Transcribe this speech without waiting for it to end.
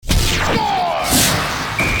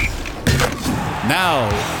Now,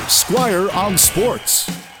 Squire on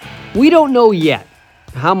Sports. We don't know yet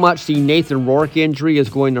how much the Nathan Rourke injury is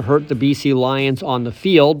going to hurt the BC Lions on the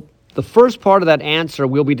field. The first part of that answer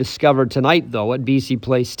will be discovered tonight, though, at BC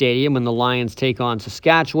Place Stadium when the Lions take on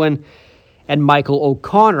Saskatchewan, and Michael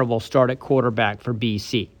O'Connor will start at quarterback for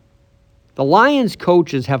BC. The Lions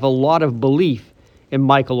coaches have a lot of belief in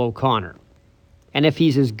Michael O'Connor, and if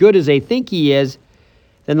he's as good as they think he is,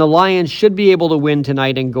 then the Lions should be able to win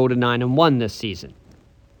tonight and go to 9-1 this season.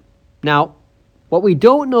 Now, what we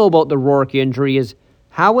don't know about the Rourke injury is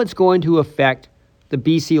how it's going to affect the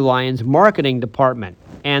BC Lions marketing department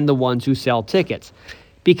and the ones who sell tickets.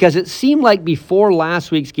 Because it seemed like before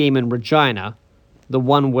last week's game in Regina, the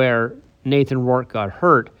one where Nathan Rourke got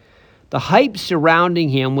hurt, the hype surrounding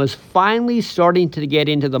him was finally starting to get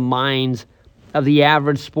into the minds of the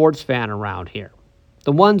average sports fan around here.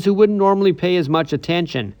 The ones who wouldn't normally pay as much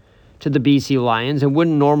attention to the BC Lions and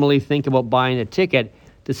wouldn't normally think about buying a ticket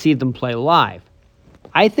to see them play live.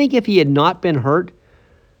 I think if he had not been hurt,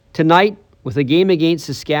 tonight, with a game against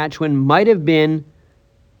Saskatchewan, might have been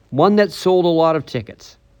one that sold a lot of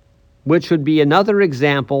tickets, which would be another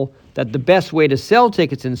example that the best way to sell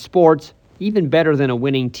tickets in sports, even better than a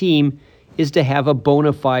winning team, is to have a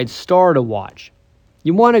bona fide star to watch.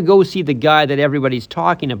 You want to go see the guy that everybody's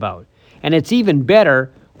talking about, and it's even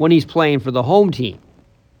better when he's playing for the home team.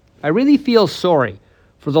 I really feel sorry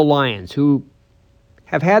for the Lions, who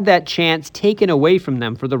have had that chance taken away from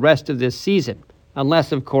them for the rest of this season,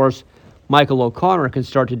 unless, of course, Michael O'Connor can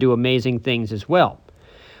start to do amazing things as well.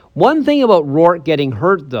 One thing about Rourke getting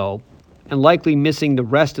hurt, though, and likely missing the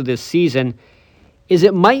rest of this season, is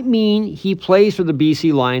it might mean he plays for the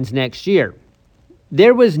BC Lions next year.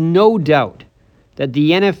 There was no doubt that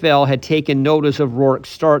the NFL had taken notice of Rourke's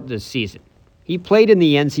start this season. He played in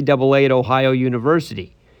the NCAA at Ohio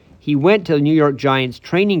University. He went to the New York Giants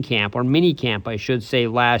training camp, or mini camp, I should say,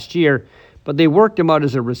 last year, but they worked him out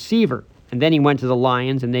as a receiver. And then he went to the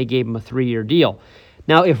Lions, and they gave him a 3-year deal.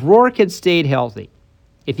 Now, if Rourke had stayed healthy,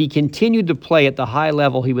 if he continued to play at the high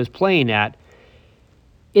level he was playing at,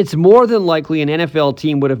 it's more than likely an NFL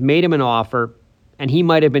team would have made him an offer, and he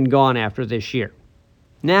might have been gone after this year.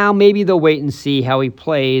 Now, maybe they'll wait and see how he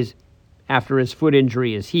plays after his foot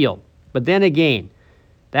injury is healed. But then again,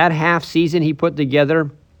 that half season he put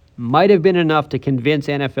together might have been enough to convince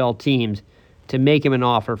NFL teams to make him an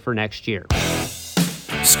offer for next year.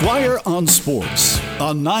 Squire on Sports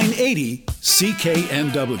on 980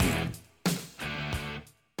 CKNW.